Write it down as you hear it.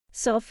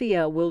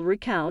Sophia will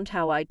recount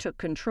how I took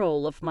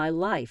control of my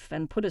life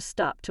and put a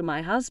stop to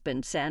my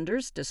husband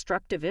Sander's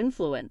destructive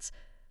influence.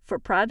 For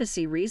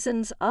privacy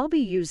reasons, I'll be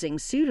using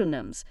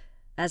pseudonyms.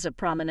 As a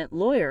prominent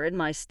lawyer in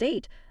my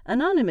state,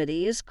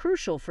 anonymity is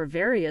crucial for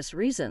various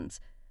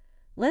reasons.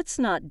 Let's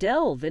not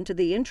delve into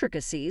the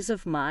intricacies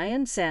of my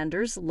and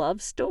Sander's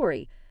love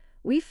story.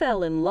 We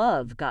fell in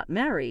love, got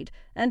married,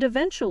 and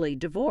eventually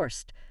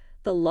divorced.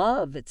 The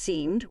love, it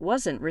seemed,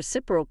 wasn't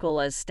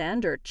reciprocal as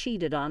Sander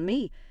cheated on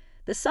me.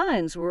 The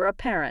signs were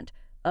apparent: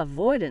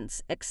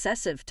 avoidance,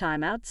 excessive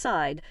time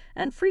outside,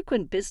 and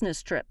frequent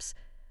business trips.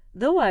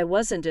 Though I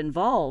wasn't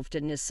involved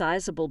in his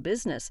sizable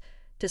business,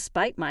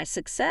 despite my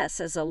success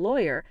as a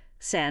lawyer,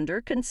 Sander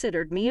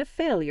considered me a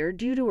failure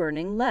due to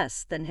earning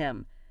less than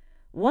him.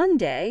 One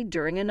day,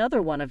 during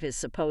another one of his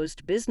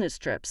supposed business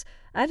trips,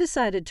 I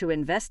decided to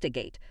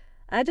investigate.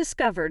 I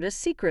discovered a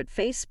secret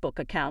Facebook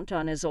account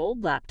on his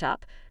old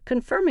laptop,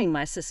 confirming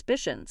my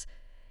suspicions.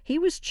 He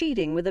was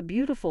cheating with a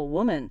beautiful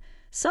woman,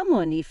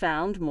 someone he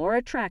found more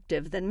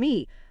attractive than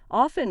me,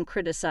 often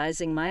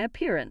criticizing my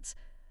appearance.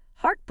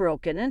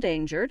 Heartbroken and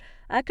angered,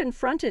 I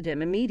confronted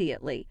him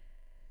immediately.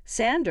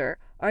 "Sander,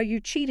 are you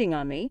cheating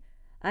on me?"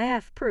 "I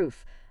have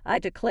proof," I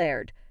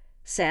declared.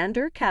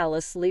 Sander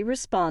callously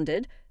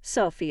responded,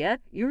 "Sophia,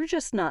 you're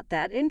just not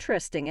that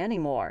interesting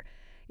anymore.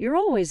 You're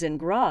always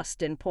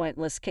engrossed in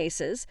pointless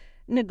cases,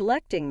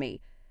 neglecting me.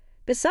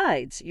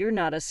 Besides, you're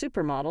not a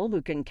supermodel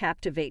who can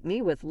captivate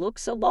me with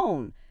looks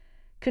alone."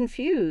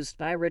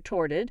 Confused, I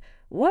retorted,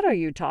 "What are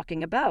you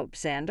talking about,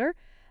 Sander?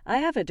 I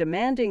have a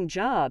demanding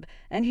job,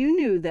 and you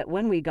knew that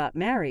when we got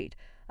married.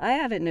 I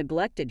haven't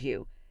neglected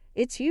you.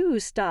 It's you who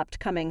stopped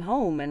coming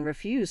home and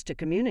refused to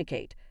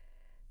communicate."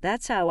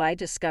 That's how I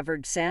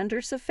discovered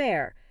Sander's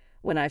affair.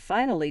 When I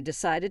finally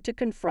decided to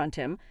confront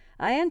him,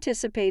 I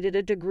anticipated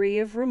a degree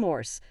of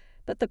remorse,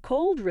 but the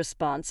cold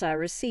response I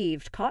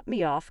received caught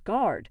me off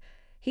guard.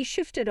 He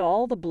shifted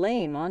all the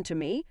blame onto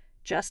me,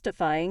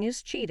 justifying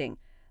his cheating,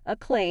 a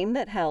claim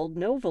that held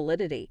no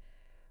validity.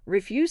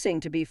 Refusing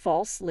to be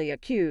falsely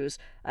accused,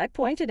 I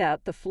pointed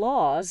out the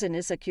flaws in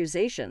his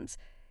accusations.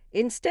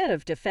 Instead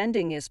of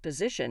defending his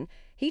position,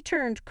 he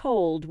turned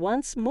cold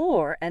once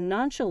more and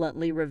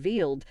nonchalantly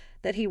revealed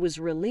that he was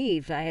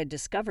relieved I had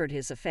discovered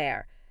his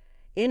affair.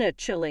 In a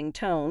chilling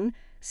tone,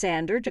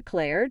 Sander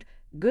declared,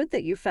 "Good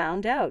that you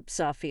found out,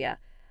 Sophia.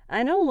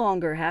 I no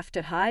longer have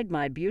to hide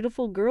my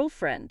beautiful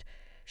girlfriend.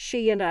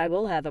 She and I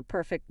will have a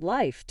perfect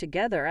life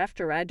together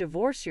after I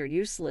divorce your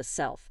useless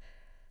self.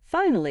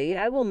 Finally,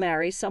 I will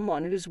marry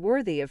someone who's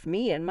worthy of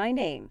me and my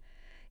name."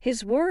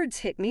 His words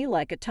hit me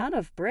like a ton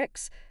of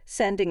bricks,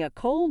 sending a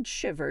cold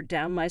shiver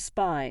down my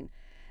spine.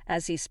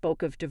 As he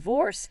spoke of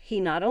divorce, he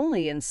not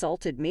only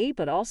insulted me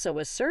but also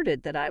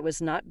asserted that I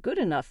was not good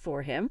enough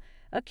for him,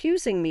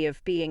 accusing me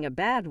of being a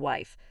bad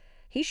wife.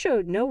 He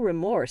showed no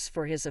remorse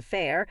for his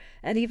affair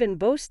and even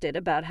boasted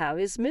about how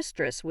his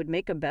mistress would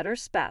make a better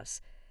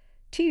spouse.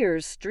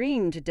 Tears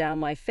streamed down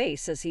my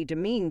face as he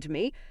demeaned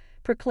me,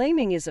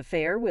 proclaiming his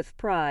affair with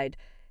pride.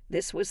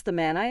 This was the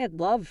man I had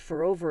loved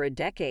for over a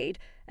decade,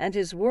 and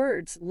his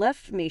words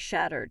left me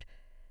shattered.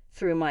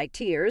 Through my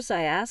tears,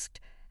 I asked,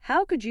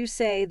 "How could you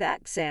say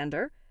that,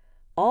 Sander?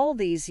 All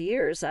these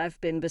years I've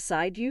been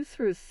beside you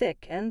through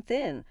thick and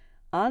thin,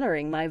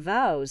 honoring my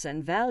vows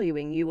and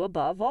valuing you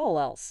above all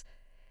else."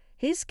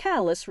 His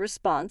callous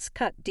response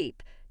cut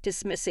deep,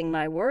 dismissing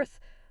my worth.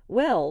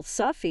 "Well,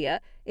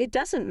 Sophia, it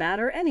doesn't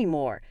matter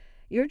anymore.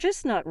 You're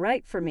just not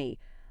right for me.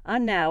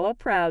 I'm now a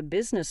proud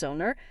business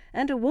owner,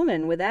 and a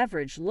woman with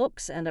average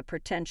looks and a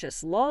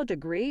pretentious law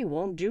degree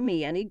won't do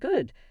me any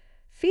good."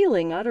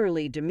 Feeling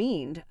utterly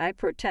demeaned, I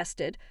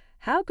protested,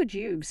 "How could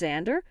you,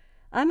 Sander?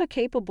 I'm a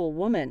capable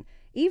woman,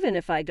 even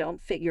if I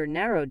don't fit your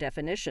narrow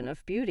definition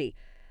of beauty.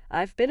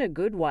 I've been a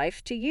good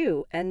wife to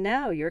you, and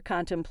now you're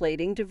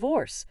contemplating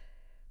divorce."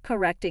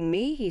 Correcting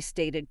me, he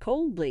stated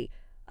coldly,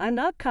 "I'm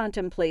not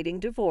contemplating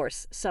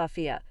divorce,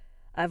 Sophia.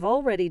 I've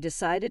already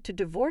decided to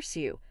divorce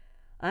you.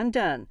 I'm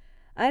done.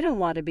 I don't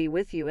want to be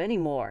with you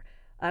anymore.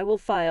 I will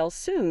file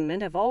soon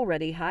and have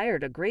already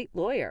hired a great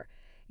lawyer.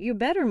 You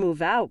better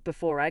move out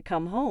before I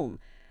come home.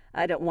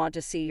 I don't want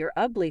to see your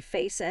ugly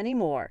face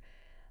anymore."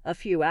 A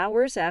few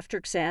hours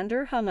after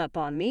Sander hung up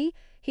on me,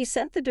 he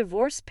sent the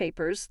divorce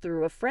papers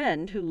through a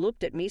friend who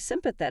looked at me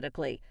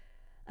sympathetically.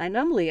 I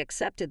numbly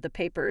accepted the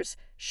papers,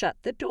 shut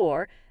the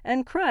door,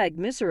 and cried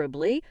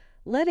miserably,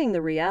 letting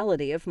the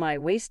reality of my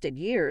wasted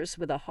years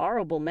with a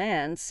horrible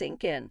man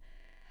sink in.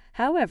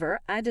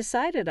 However, I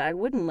decided I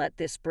wouldn't let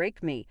this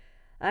break me.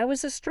 I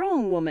was a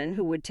strong woman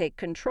who would take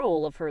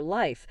control of her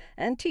life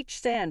and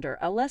teach Sander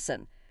a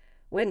lesson.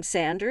 When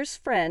Sander's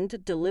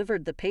friend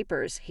delivered the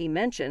papers, he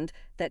mentioned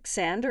that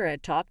Sander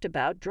had talked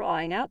about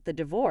drawing out the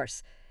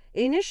divorce.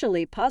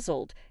 Initially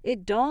puzzled,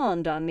 it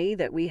dawned on me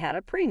that we had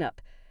a prenup.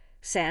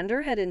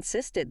 Sander had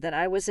insisted that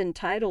I was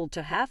entitled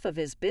to half of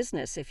his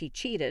business if he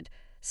cheated,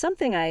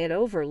 something I had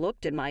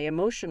overlooked in my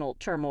emotional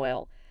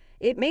turmoil.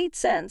 It made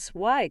sense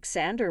why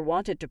Sander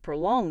wanted to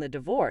prolong the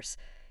divorce.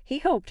 He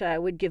hoped I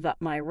would give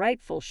up my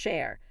rightful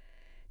share.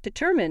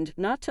 Determined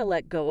not to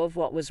let go of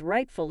what was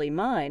rightfully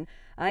mine,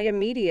 I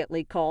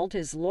immediately called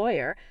his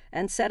lawyer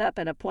and set up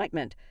an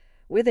appointment.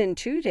 Within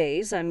 2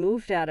 days, I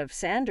moved out of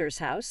Sanders'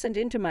 house and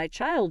into my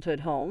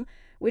childhood home,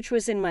 which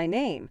was in my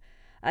name.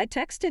 I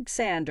texted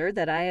Sander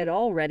that I had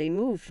already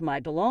moved my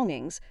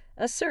belongings,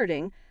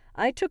 asserting,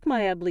 "I took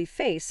my ugly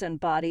face and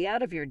body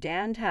out of your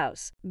damned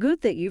house.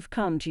 Good that you've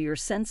come to your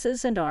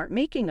senses and aren't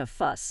making a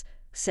fuss,"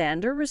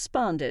 Sander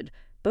responded,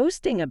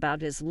 boasting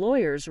about his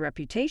lawyer's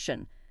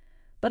reputation.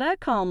 But I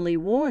calmly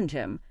warned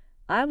him,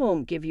 "I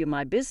won't give you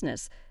my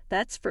business,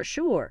 that's for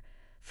sure.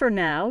 For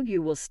now,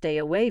 you will stay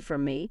away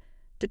from me."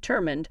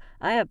 Determined,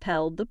 I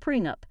upheld the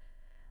prenup.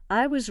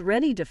 I was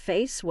ready to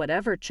face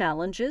whatever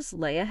challenges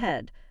lay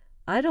ahead.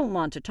 "I don't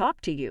want to talk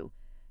to you.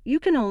 You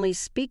can only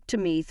speak to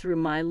me through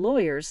my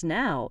lawyers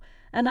now,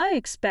 and I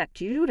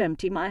expect you to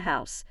empty my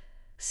house."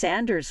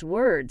 Sanders'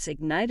 words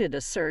ignited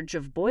a surge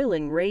of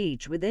boiling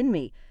rage within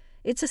me.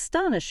 It's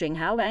astonishing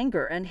how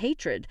anger and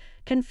hatred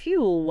can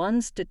fuel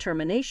one's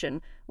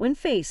determination when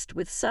faced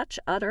with such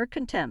utter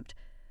contempt.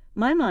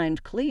 My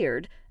mind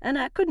cleared, and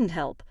I couldn't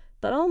help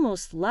but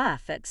almost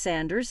laugh at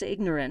Sanders'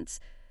 ignorance.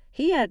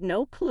 He had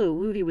no clue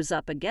who he was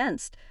up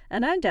against,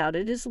 and I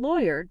doubted his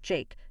lawyer,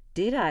 Jake,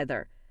 did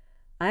either.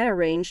 I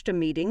arranged a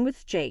meeting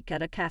with Jake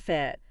at a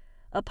cafe.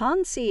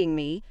 Upon seeing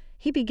me,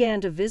 he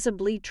began to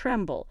visibly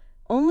tremble,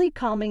 only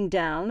calming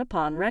down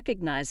upon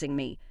recognizing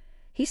me.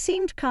 He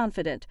seemed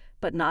confident,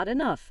 but not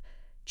enough.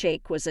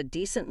 Jake was a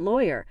decent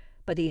lawyer,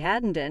 but he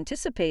hadn't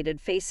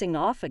anticipated facing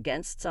off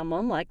against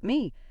someone like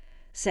me.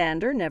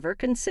 Sander never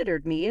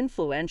considered me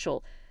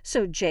influential,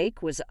 so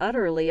Jake was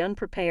utterly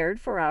unprepared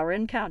for our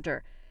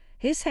encounter.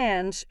 His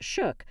hands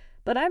shook,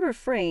 but I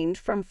refrained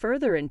from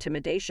further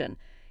intimidation.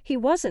 He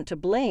wasn't to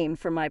blame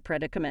for my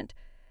predicament.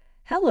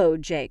 "Hello,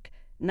 Jake.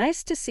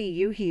 Nice to see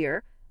you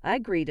here," I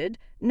greeted,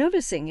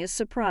 noticing his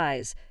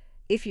surprise.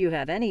 "If you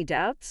have any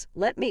doubts,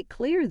 let me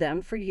clear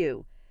them for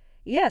you."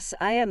 "Yes,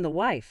 I am the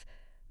wife."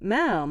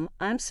 "Ma'am,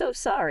 I'm so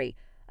sorry.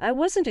 I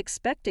wasn't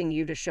expecting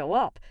you to show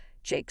up,"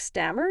 Jake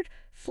stammered,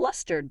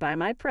 flustered by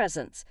my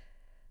presence.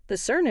 "The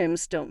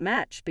surnames don't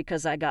match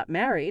because I got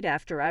married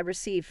after I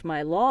received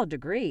my law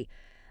degree.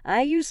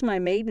 I use my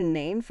maiden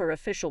name for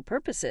official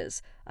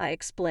purposes," I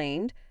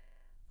explained.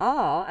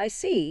 "Ah, I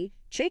see,"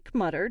 Jake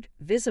muttered,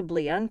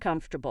 visibly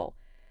uncomfortable.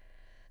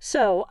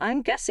 "So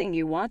I'm guessing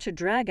you want to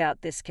drag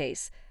out this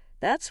case.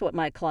 That's what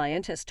my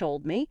client has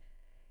told me."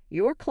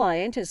 "Your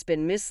client has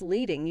been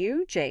misleading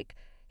you, Jake.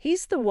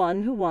 He's the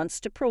one who wants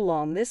to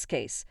prolong this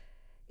case."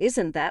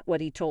 "Isn't that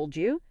what he told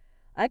you?"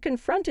 I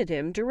confronted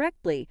him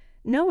directly,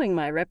 knowing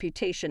my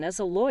reputation as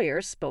a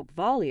lawyer spoke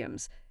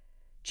volumes.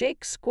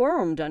 Jake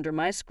squirmed under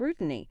my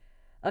scrutiny.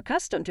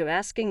 Accustomed to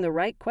asking the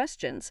right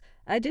questions,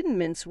 I didn't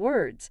mince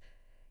words.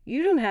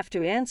 "You don't have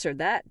to answer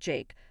that,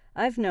 Jake.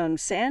 I've known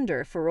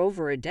Sander for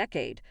over a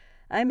decade.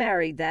 I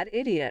married that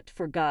idiot,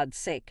 for God's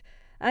sake.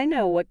 I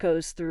know what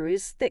goes through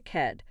his thick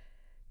head."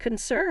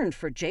 Concerned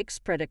for Jake's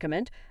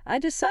predicament, I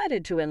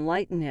decided to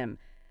enlighten him.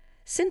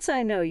 "Since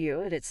I know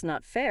you and it's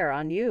not fair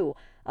on you,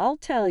 I'll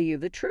tell you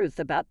the truth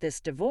about this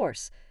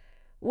divorce."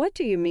 "What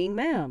do you mean,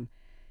 ma'am?"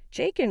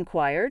 Jake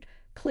inquired,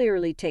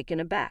 clearly taken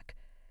aback.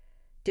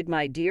 "Did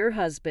my dear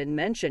husband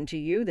mention to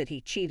you that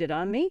he cheated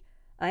on me?"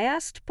 I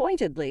asked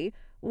pointedly,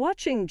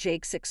 watching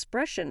Jake's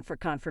expression for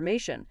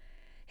confirmation.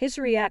 His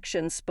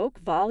reaction spoke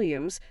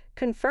volumes,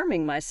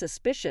 confirming my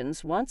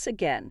suspicions once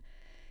again.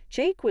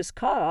 Jake was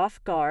caught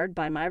off guard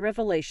by my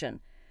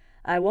revelation.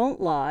 I won't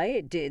lie,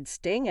 it did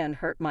sting and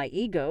hurt my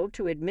ego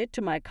to admit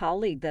to my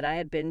colleague that I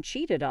had been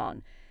cheated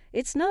on.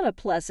 It's not a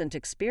pleasant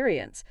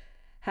experience.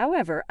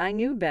 However, I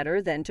knew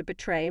better than to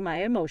betray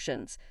my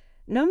emotions.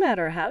 No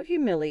matter how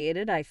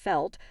humiliated I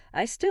felt,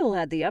 I still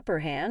had the upper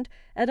hand,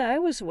 and I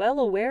was well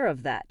aware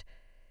of that.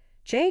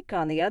 Jake,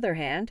 on the other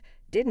hand,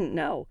 didn't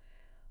know.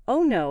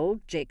 "Oh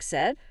no," Jake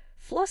said,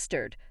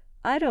 flustered.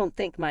 "I don't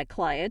think my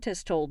client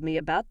has told me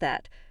about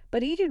that,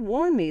 but he did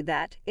warn me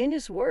that, in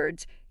his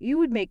words, you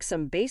would make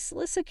some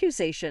baseless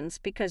accusations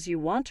because you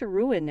want to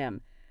ruin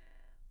him."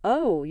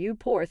 "Oh, you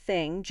poor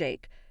thing,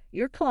 Jake.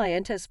 Your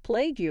client has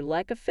played you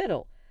like a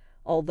fiddle.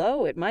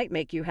 Although it might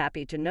make you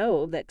happy to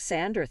know that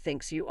Sander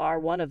thinks you are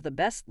one of the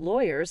best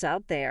lawyers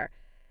out there."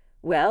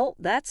 "Well,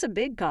 that's a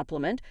big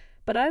compliment,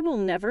 but I will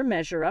never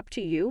measure up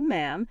to you,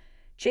 ma'am,"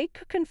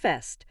 Jake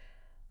confessed.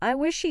 "I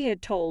wish he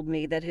had told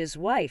me that his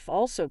wife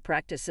also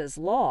practices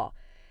law.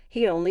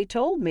 He only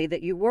told me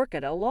that you work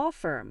at a law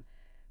firm.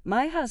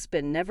 My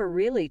husband never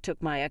really took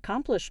my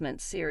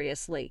accomplishments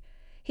seriously.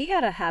 He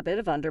had a habit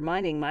of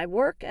undermining my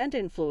work and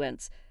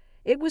influence.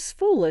 It was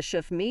foolish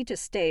of me to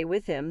stay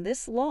with him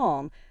this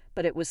long,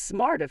 but it was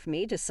smart of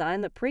me to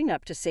sign the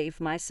prenup to save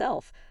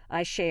myself,"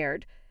 I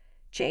shared.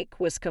 Jake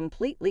was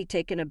completely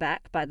taken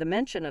aback by the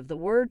mention of the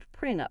word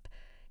prenup.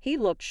 He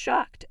looked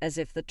shocked, as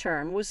if the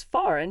term was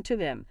foreign to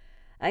him.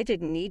 I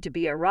didn't need to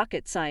be a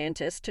rocket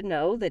scientist to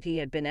know that he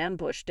had been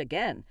ambushed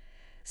again.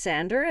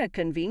 Sander had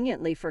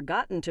conveniently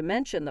forgotten to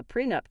mention the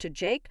prenup to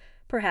Jake,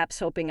 perhaps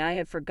hoping I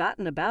had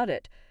forgotten about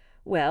it.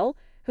 Well,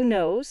 who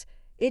knows?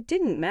 It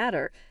didn't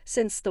matter,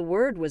 since the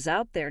word was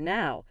out there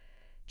now.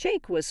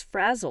 Jake was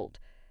frazzled.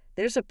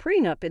 There's a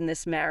prenup in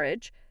this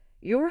marriage.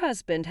 Your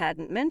husband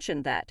hadn't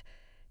mentioned that.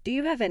 Do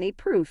you have any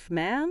proof,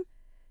 ma'am?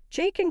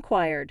 Jake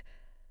inquired.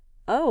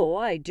 Oh,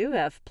 I do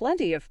have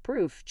plenty of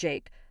proof,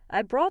 Jake.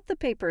 I brought the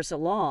papers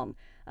along.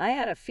 I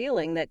had a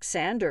feeling that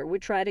Xander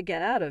would try to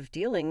get out of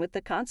dealing with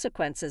the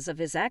consequences of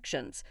his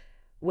actions.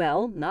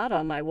 Well, not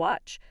on my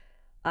watch.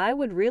 I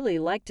would really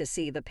like to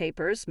see the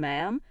papers,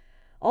 ma'am.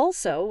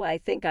 Also, I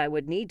think I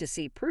would need to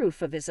see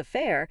proof of his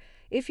affair,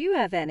 if you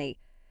have any.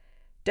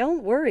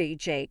 Don't worry,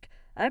 Jake.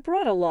 I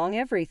brought along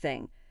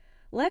everything.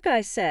 Like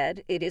I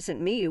said, it isn't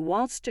me who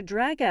wants to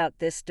drag out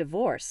this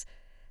divorce.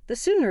 The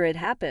sooner it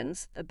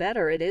happens, the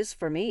better it is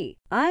for me.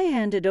 I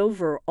handed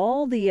over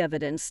all the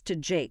evidence to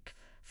Jake.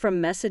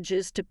 From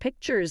messages to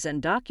pictures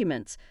and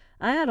documents,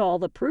 I had all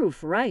the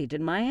proof right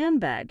in my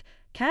handbag,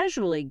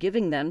 casually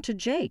giving them to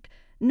Jake,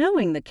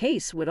 knowing the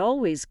case would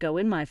always go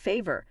in my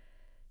favor.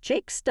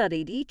 Jake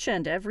studied each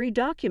and every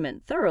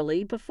document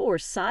thoroughly before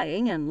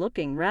sighing and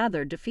looking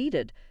rather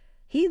defeated.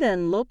 He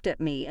then looked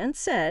at me and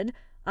said,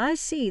 I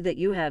see that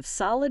you have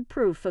solid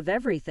proof of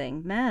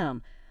everything,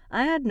 ma'am.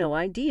 I had no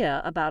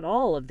idea about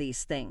all of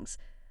these things.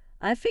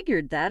 I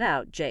figured that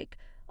out, Jake.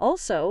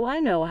 Also, I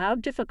know how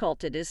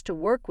difficult it is to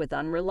work with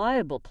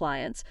unreliable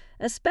clients,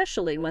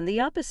 especially when the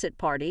opposite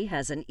party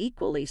has an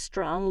equally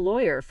strong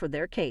lawyer for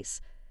their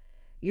case.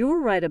 You're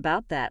right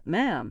about that,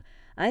 ma'am.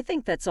 I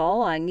think that's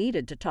all I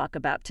needed to talk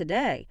about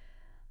today.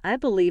 I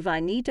believe I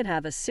need to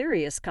have a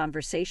serious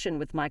conversation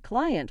with my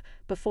client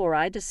before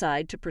I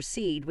decide to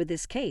proceed with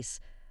his case.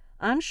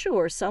 I'm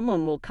sure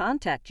someone will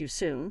contact you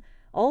soon,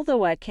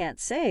 although I can't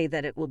say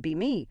that it will be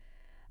me.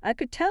 I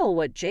could tell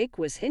what Jake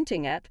was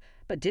hinting at,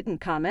 but didn't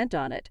comment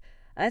on it.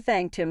 I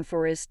thanked him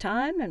for his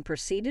time and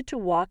proceeded to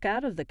walk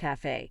out of the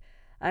cafe.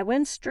 I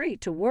went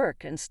straight to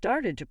work and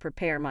started to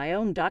prepare my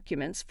own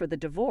documents for the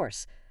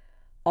divorce.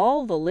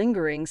 All the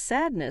lingering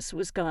sadness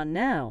was gone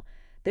now.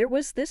 There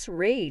was this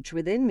rage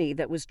within me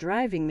that was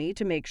driving me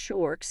to make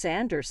sure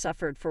Xander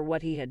suffered for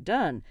what he had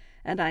done,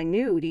 and I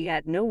knew he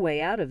had no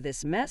way out of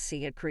this mess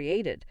he had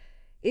created.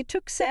 It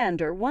took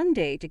Xander one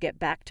day to get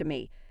back to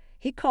me.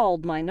 He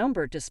called my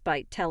number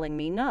despite telling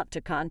me not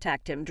to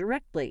contact him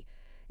directly.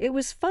 It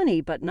was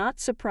funny but not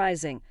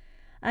surprising.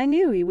 I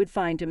knew he would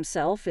find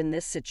himself in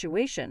this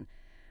situation.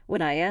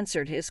 When I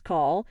answered his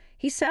call,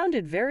 he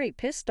sounded very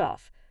pissed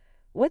off.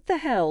 What the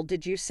hell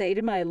did you say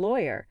to my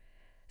lawyer?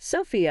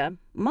 Sophia,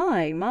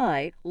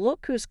 my,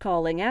 look who's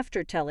calling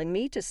after telling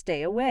me to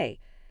stay away.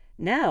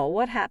 Now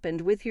what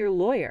happened with your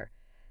lawyer?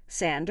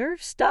 Xander,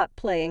 stop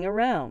playing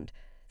around.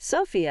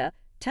 Sophia,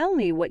 tell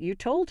me what you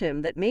told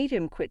him that made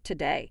him quit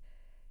today.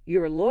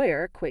 Your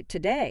lawyer quit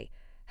today.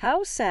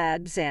 How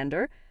sad,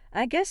 Xander.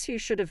 I guess you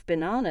should have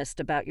been honest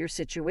about your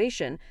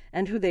situation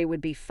and who they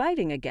would be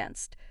fighting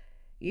against.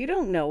 You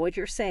don't know what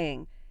you're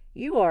saying.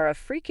 You are a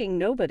freaking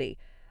nobody.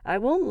 I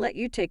won't let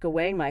you take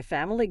away my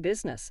family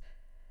business.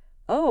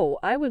 Oh,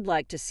 I would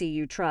like to see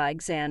you try,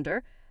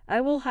 Xander.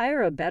 I will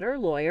hire a better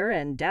lawyer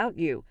and doubt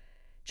you.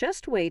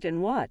 Just wait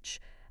and watch.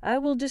 I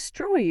will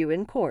destroy you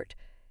in court.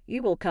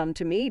 You will come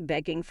to me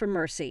begging for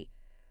mercy.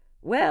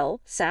 Well,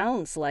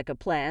 sounds like a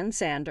plan,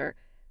 Xander.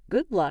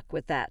 Good luck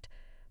with that.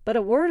 But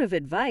a word of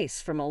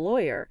advice from a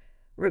lawyer.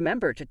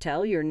 Remember to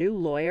tell your new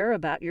lawyer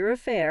about your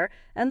affair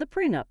and the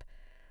prenup.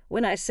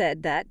 When I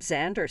said that,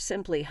 Xander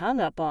simply hung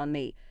up on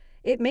me.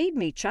 It made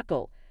me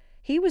chuckle.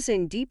 He was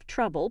in deep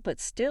trouble but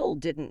still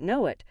didn't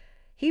know it.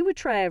 He would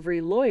try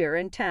every lawyer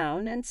in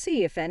town and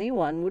see if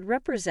anyone would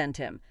represent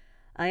him.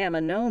 I am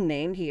a known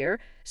name here,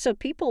 so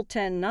people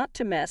tend not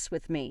to mess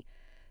with me.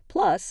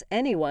 Plus,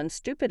 anyone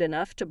stupid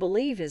enough to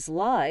believe his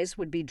lies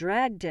would be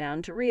dragged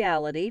down to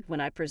reality when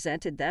I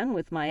presented them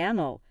with my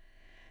ammo.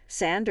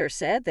 Xander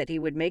said that he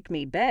would make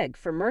me beg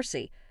for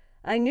mercy.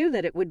 I knew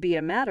that it would be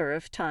a matter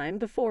of time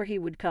before he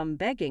would come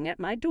begging at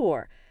my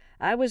door.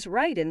 I was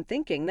right in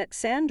thinking that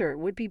Xander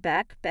would be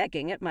back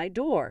begging at my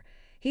door.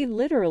 He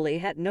literally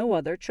had no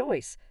other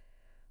choice.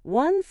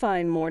 One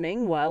fine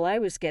morning, while I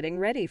was getting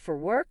ready for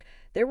work,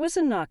 there was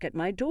a knock at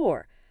my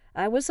door.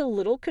 I was a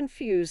little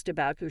confused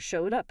about who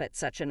showed up at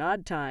such an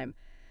odd time.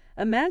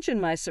 Imagine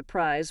my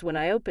surprise when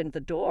I opened the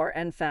door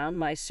and found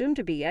my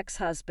soon-to-be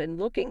ex-husband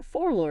looking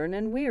forlorn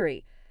and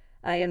weary.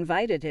 I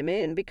invited him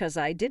in because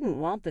I didn't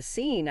want the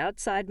scene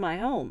outside my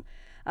home.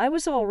 I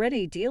was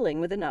already dealing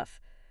with enough.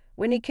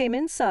 When he came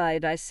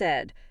inside, I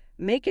said,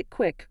 "Make it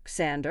quick,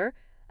 Xander.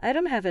 I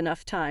don't have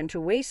enough time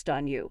to waste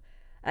on you.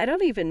 I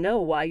don't even know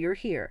why you're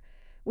here.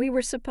 We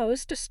were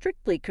supposed to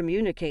strictly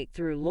communicate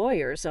through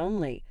lawyers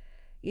only."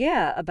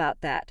 "Yeah,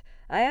 about that.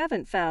 I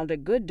haven't found a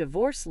good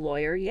divorce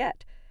lawyer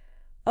yet."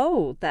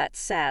 "Oh, that's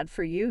sad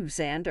for you,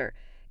 Xander.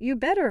 You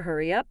better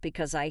hurry up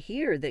because I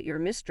hear that your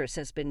mistress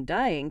has been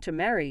dying to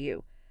marry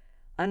you."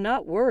 "I'm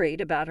not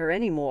worried about her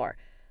anymore.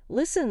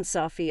 Listen,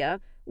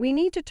 Sophia, we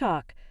need to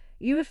talk.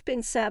 You have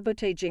been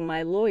sabotaging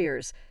my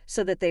lawyers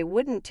so that they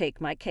wouldn't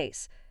take my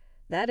case.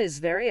 That is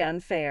very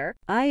unfair."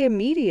 I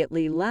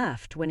immediately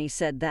laughed when he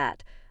said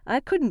that. I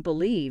couldn't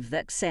believe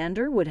that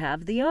Xander would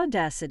have the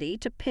audacity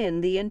to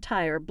pin the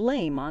entire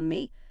blame on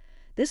me.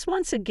 This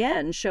once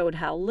again showed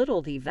how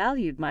little he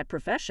valued my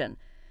profession.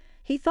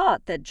 He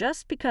thought that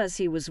just because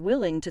he was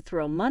willing to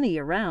throw money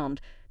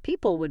around,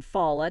 people would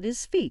fall at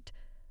his feet.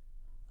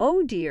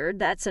 Oh dear,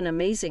 that's an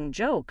amazing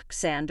joke,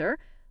 Xander.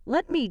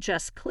 Let me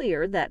just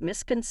clear that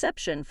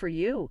misconception for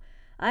you.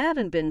 I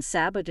haven't been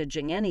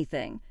sabotaging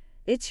anything.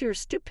 It's your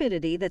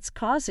stupidity that's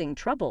causing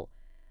trouble.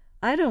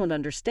 I don't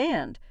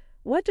understand.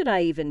 What did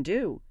I even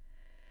do?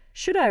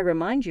 Should I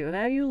remind you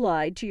how you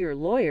lied to your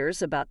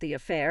lawyers about the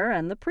affair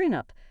and the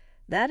prenup?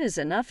 That is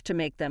enough to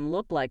make them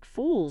look like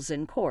fools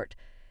in court.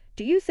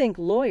 Do you think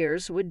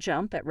lawyers would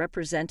jump at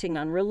representing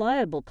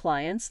unreliable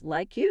clients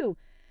like you?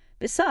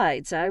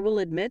 Besides, I will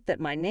admit that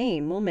my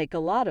name will make a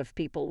lot of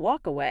people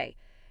walk away.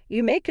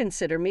 You may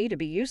consider me to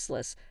be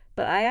useless,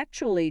 but I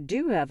actually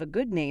do have a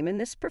good name in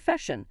this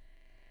profession.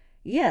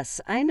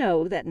 Yes, I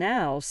know that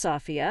now,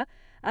 Sophia.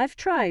 I've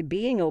tried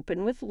being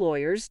open with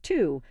lawyers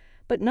too,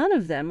 but none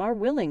of them are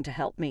willing to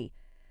help me.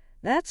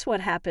 That's what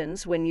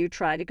happens when you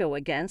try to go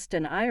against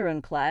an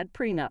ironclad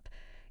prenup.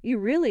 You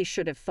really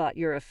should have thought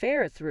your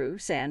affair through,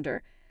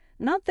 Xander.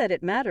 Not that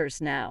it matters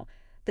now.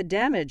 The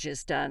damage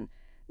is done.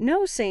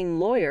 No sane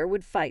lawyer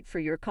would fight for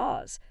your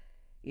cause.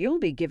 You'll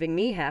be giving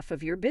me half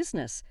of your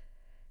business.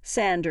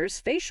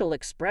 Xander's facial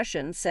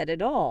expression said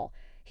it all.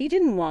 He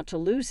didn't want to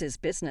lose his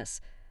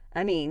business.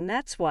 I mean,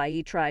 that's why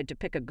he tried to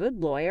pick a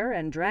good lawyer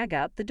and drag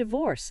out the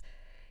divorce.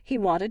 He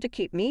wanted to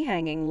keep me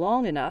hanging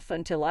long enough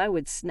until I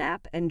would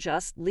snap and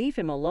just leave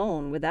him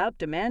alone without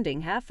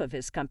demanding half of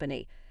his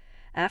company.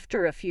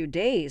 After a few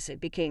days, it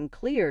became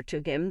clear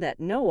to him that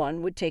no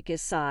one would take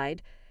his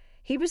side.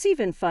 He was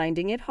even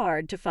finding it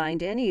hard to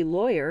find any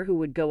lawyer who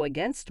would go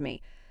against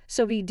me,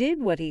 so he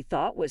did what he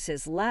thought was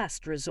his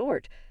last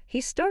resort.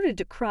 He started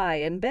to cry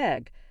and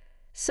beg.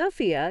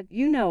 Sophia,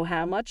 you know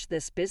how much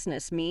this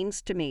business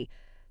means to me.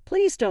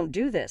 Please don't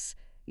do this.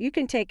 You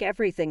can take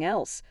everything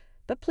else,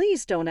 but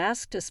please don't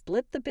ask to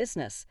split the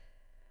business.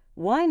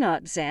 Why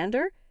not,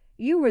 Xander?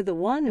 You were the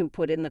one who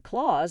put in the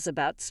clause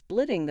about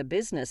splitting the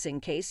business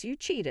in case you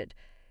cheated.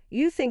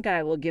 You think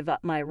I will give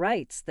up my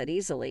rights that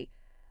easily?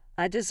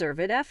 I deserve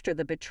it after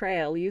the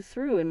betrayal you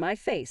threw in my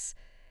face.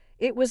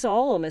 It was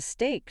all a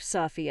mistake,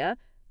 Sophia.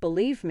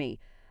 Believe me,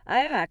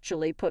 I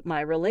actually put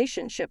my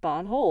relationship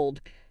on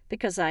hold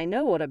because I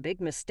know what a big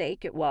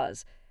mistake it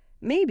was.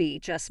 Maybe,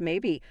 just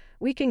maybe,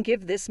 we can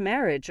give this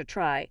marriage a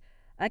try.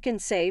 I can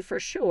say for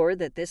sure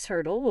that this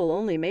hurdle will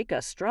only make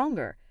us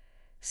stronger.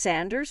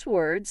 Xander's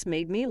words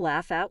made me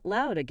laugh out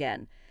loud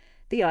again.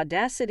 The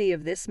audacity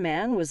of this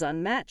man was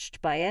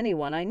unmatched by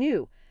anyone I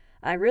knew.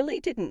 I really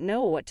didn't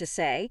know what to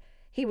say.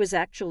 He was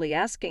actually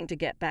asking to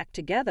get back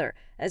together,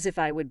 as if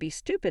I would be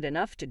stupid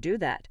enough to do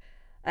that.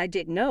 I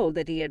did know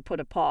that he had put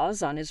a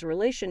pause on his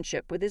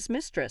relationship with his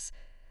mistress.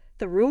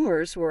 The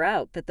rumors were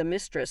out that the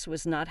mistress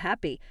was not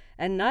happy,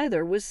 and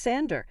neither was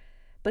Xander.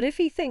 But if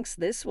he thinks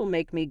this will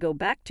make me go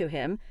back to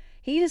him,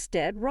 he is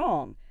dead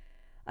wrong.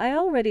 I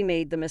already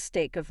made the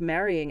mistake of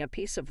marrying a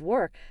piece of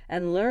work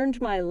and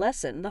learned my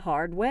lesson the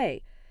hard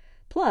way.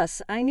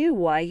 Plus, I knew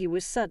why he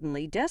was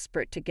suddenly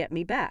desperate to get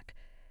me back.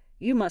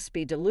 You must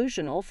be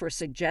delusional for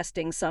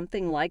suggesting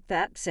something like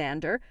that,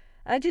 Xander.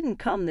 I didn't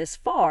come this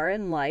far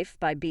in life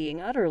by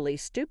being utterly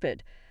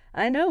stupid.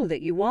 I know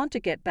that you want to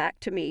get back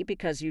to me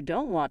because you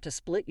don't want to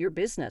split your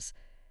business.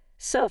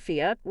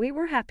 Sophia, we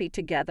were happy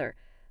together.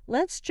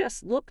 Let's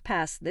just look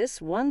past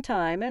this one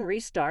time and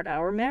restart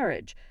our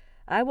marriage.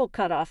 I will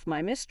cut off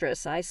my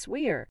mistress, I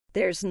swear.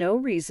 There's no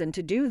reason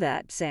to do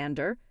that,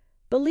 Xander.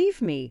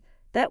 Believe me,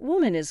 that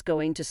woman is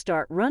going to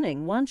start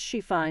running once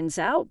she finds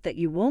out that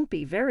you won't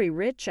be very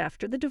rich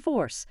after the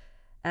divorce.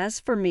 As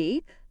for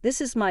me, this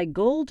is my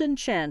golden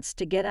chance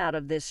to get out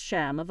of this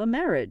sham of a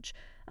marriage.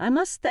 I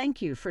must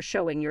thank you for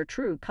showing your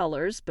true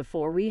colors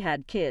before we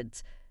had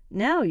kids.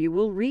 Now you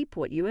will reap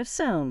what you have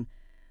sown.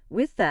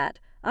 With that,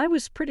 I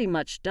was pretty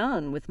much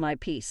done with my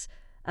piece.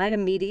 I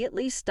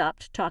immediately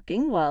stopped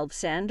talking while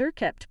Xander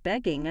kept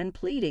begging and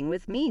pleading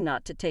with me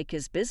not to take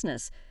his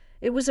business.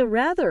 It was a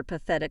rather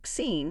pathetic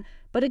scene,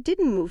 but it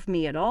didn't move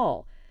me at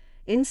all.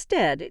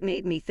 Instead, it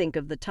made me think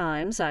of the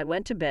times I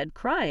went to bed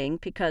crying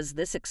because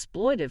this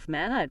exploitive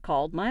man I'd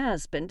called my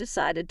husband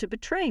decided to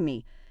betray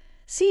me.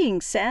 Seeing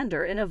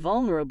Xander in a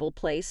vulnerable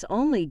place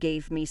only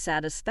gave me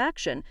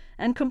satisfaction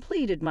and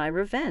completed my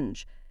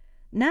revenge.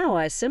 Now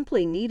I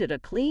simply needed a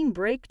clean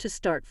break to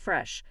start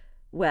fresh.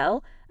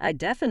 Well, I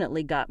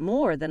definitely got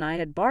more than I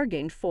had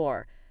bargained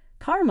for.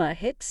 Karma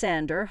hit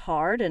Xander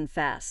hard and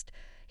fast.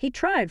 He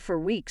tried for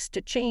weeks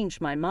to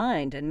change my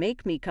mind and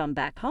make me come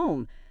back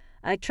home.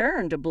 I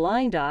turned a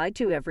blind eye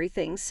to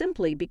everything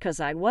simply because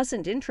I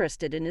wasn't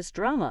interested in his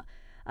drama.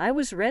 I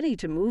was ready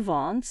to move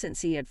on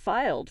since he had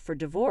filed for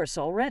divorce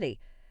already.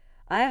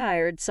 I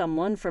hired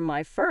someone from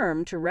my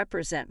firm to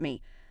represent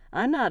me.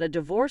 I'm not a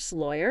divorce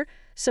lawyer,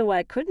 so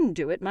I couldn't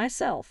do it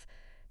myself.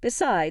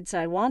 Besides,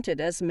 I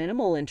wanted as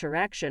minimal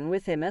interaction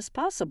with him as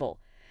possible.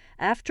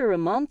 After a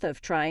month of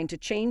trying to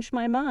change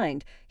my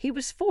mind, he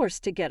was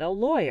forced to get a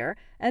lawyer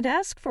and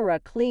ask for a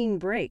clean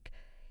break.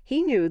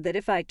 He knew that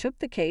if I took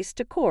the case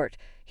to court,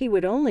 he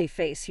would only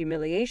face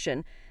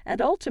humiliation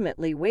and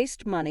ultimately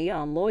waste money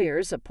on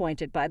lawyers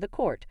appointed by the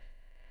court.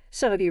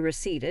 So he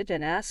receded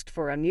and asked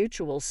for a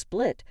mutual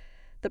split.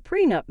 The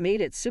prenup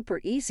made it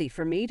super easy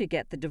for me to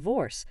get the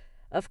divorce.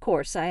 Of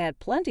course, I had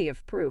plenty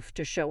of proof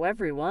to show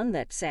everyone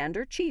that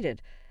Sander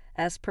cheated.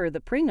 As per the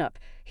prenup,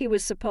 he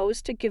was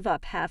supposed to give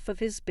up half of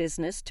his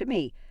business to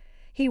me.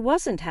 He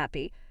wasn't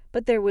happy,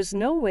 but there was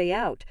no way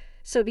out,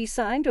 so he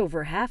signed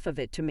over half of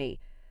it to me.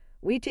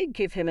 We did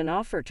give him an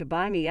offer to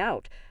buy me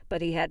out,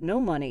 but he had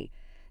no money.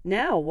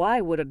 Now, why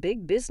would a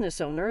big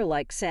business owner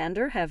like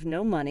Sander have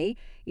no money,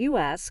 you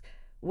ask?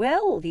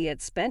 Well, he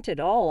had spent it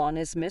all on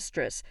his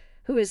mistress,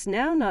 who is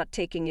now not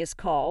taking his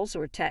calls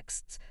or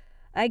texts.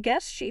 I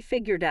guess she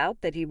figured out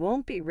that he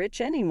won't be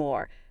rich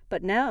anymore,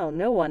 but now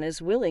no one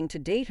is willing to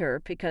date her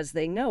because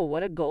they know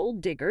what a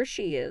gold digger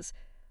she is.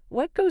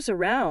 What goes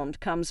around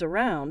comes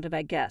around,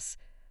 I guess.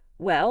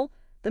 Well,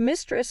 the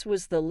mistress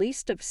was the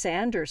least of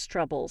Sander's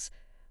troubles.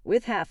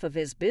 With half of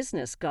his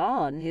business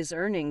gone, his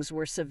earnings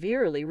were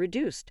severely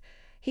reduced.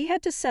 He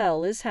had to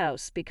sell his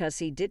house because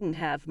he didn't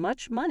have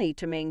much money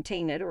to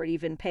maintain it or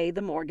even pay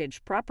the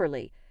mortgage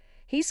properly.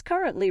 He's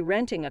currently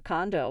renting a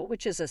condo,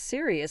 which is a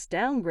serious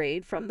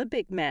downgrade from the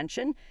big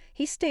mansion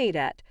he stayed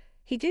at.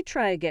 He did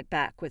try to get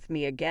back with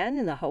me again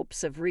in the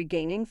hopes of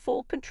regaining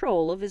full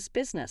control of his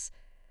business.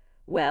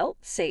 Well,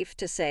 safe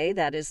to say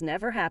that is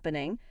never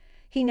happening.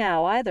 He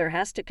now either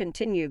has to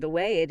continue the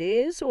way it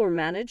is or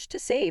manage to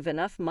save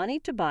enough money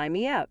to buy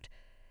me out.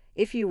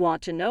 If you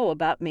want to know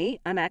about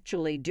me, I'm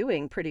actually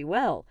doing pretty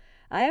well.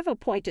 I have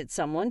appointed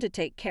someone to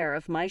take care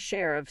of my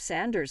share of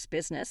Sander's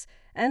business,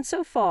 and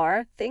so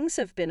far, things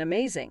have been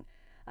amazing.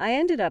 I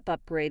ended up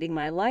upgrading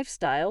my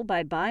lifestyle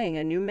by buying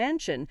a new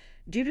mansion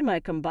due to my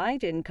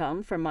combined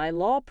income from my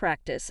law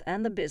practice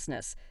and the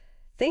business.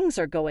 Things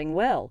are going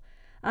well.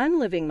 I'm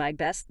living my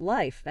best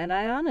life, and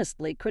I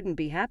honestly couldn't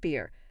be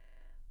happier.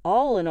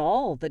 All in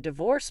all, the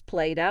divorce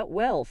played out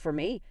well for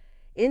me.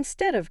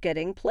 Instead of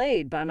getting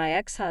played by my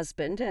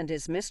ex-husband and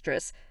his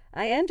mistress,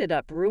 I ended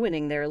up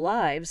ruining their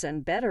lives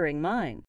and bettering mine.